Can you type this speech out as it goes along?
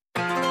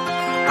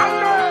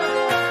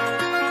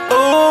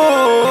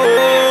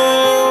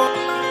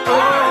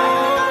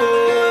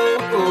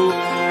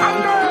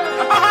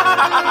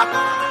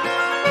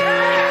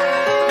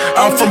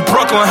I'm from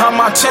Brooklyn, how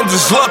my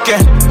Tinder's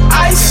looking.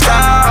 Iced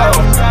out,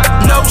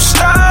 no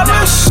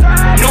stylist.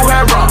 New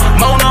hair on,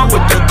 Mona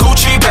with the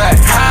Gucci bag.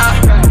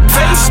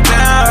 Face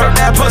down, heard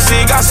that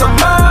pussy got some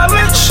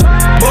mileage.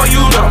 Boy,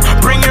 you know,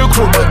 bring your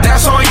crew, but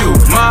that's on you.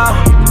 My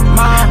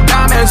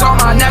diamonds on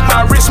my neck,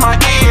 my wrist, my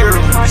ears.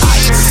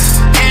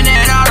 In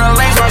and out of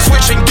lanes while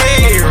switching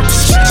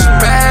gears.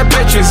 Bad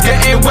bitches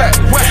getting wet,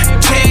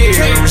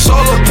 tears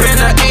all up in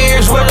the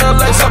ears with her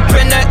legs up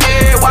in the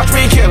air. Watch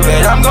me kill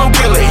it, I'm gon'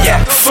 kill it,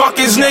 yeah. Fuck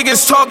is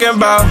niggas talking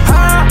about?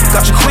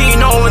 Got your queen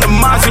on in the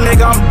Mozzie,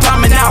 nigga, I'm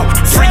dumbing out.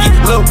 Freaky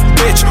little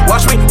bitch,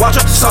 watch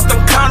her suck the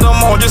condom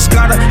on. Just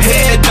got her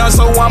head done,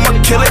 so I'ma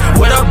kill it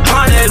with a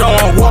bonnet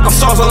on. Walk on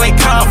stars, ain't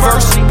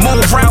Converse.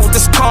 Move around with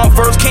this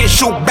Converse, can't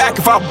shoot back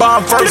if I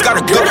bomb first.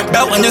 Got a good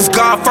belt and this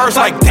God first,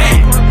 like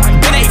damn.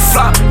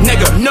 Flop,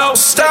 nigga, no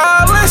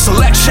stylist.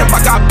 Selection,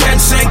 I got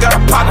Benson, got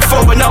a pocket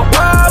full with no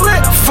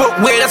wallet.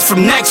 Footwear, that's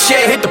from next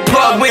year. Hit the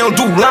plug, we don't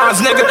do lines,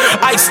 nigga.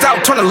 Iced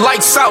out, turn the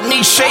lights out,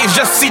 need shades,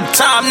 just see the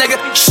time, nigga.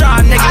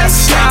 Shine, nigga,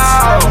 that's